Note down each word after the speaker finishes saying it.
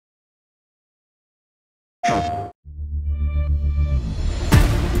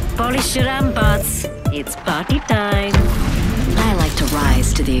Polish your ramparts. It's party time. I like to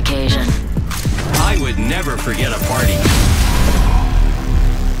rise to the occasion. I would never forget a party.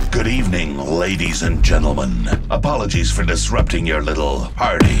 Good evening, ladies and gentlemen. Apologies for disrupting your little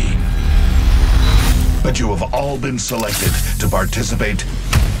party. But you have all been selected to participate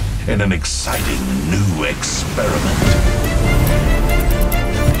in an exciting new experiment.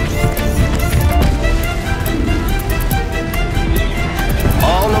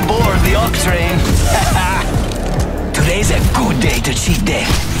 All aboard the Ock train. Today's a good day to cheat day.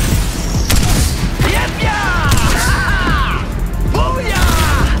 Yep, yeah!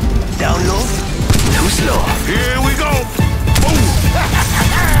 Booyah! Down low, too slow. Here we go! Boom!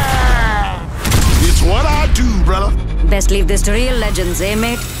 It's what I do, brother. Best leave this to real legends, eh,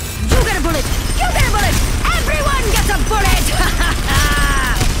 mate? You get a bullet! You get a bullet! Everyone gets a bullet!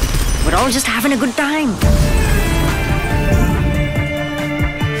 We're all just having a good time.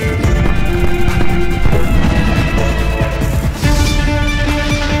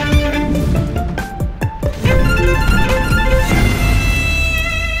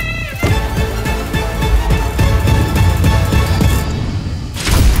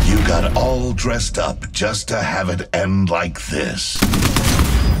 All dressed up just to have it end like this.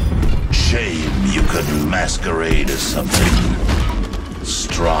 Shame you couldn't masquerade as something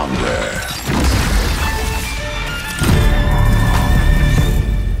stronger.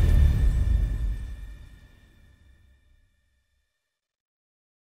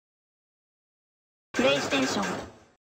 PlayStation